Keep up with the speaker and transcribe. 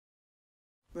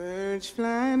Birds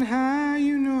flying high,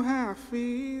 you know how I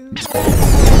feel.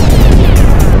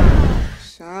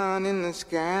 Sun in the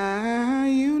sky,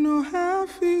 you know how I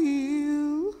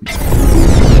feel.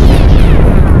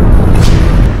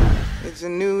 It's a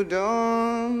new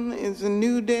dawn, it's a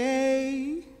new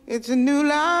day. It's a new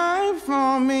life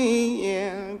for me,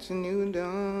 yeah. It's a new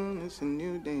dawn, it's a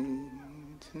new day.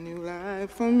 It's a new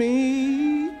life for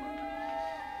me.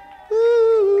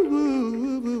 Ooh,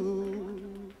 ooh, ooh.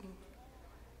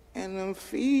 And I'm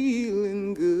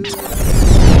feeling good.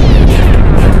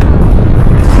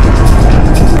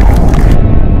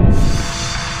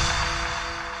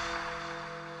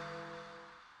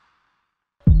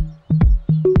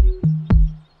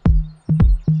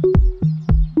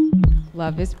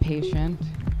 Love is patient,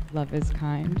 love is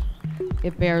kind.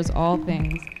 It bears all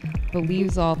things,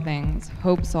 believes all things,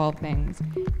 hopes all things,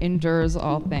 endures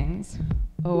all things.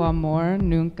 O amor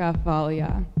nunca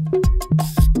falha.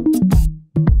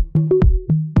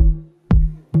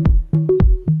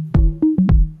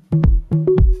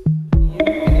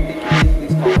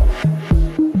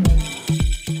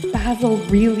 Basil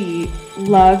really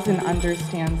loves and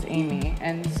understands Amy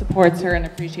and supports her and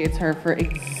appreciates her for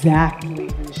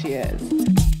exactly who she is.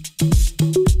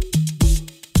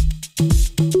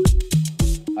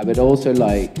 I would also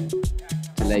like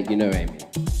to let you know, Amy,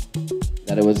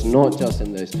 that it was not just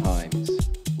in those times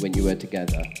when you were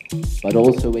together, but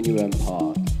also when you were in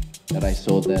Park, that I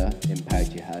saw the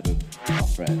impact you had with our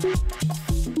friend.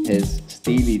 His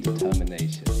steely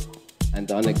determination and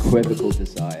unequivocal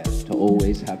desire to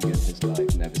always have you in his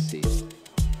life never ceased.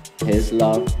 His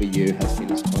love for you has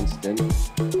been as constant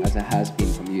as it has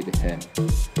been from you to him.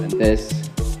 And this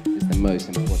is the most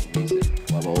important reason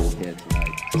why we're all here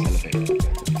tonight to celebrate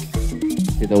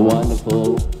Unforgetable. To the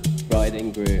wonderful bride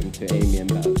and groom, to Amy and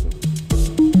Basil.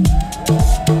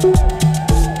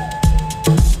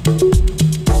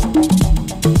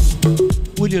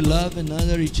 Will you love and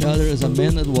honor each other as a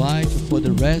man and wife for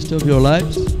the rest of your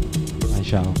lives? I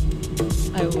shall.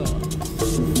 I will.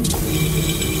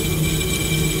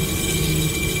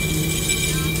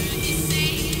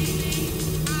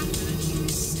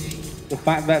 The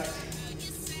fact that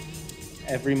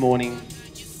every morning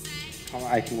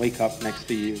I can wake up next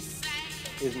to you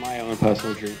is my own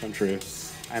personal dream come true.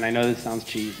 And I know this sounds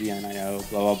cheesy and I know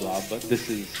blah, blah, blah, but this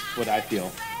is what I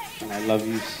feel. And I love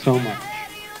you so much.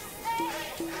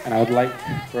 And I would like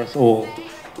for us all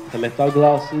to lift our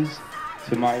glasses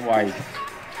to my wife,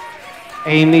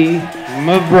 Amy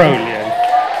Mabrolian.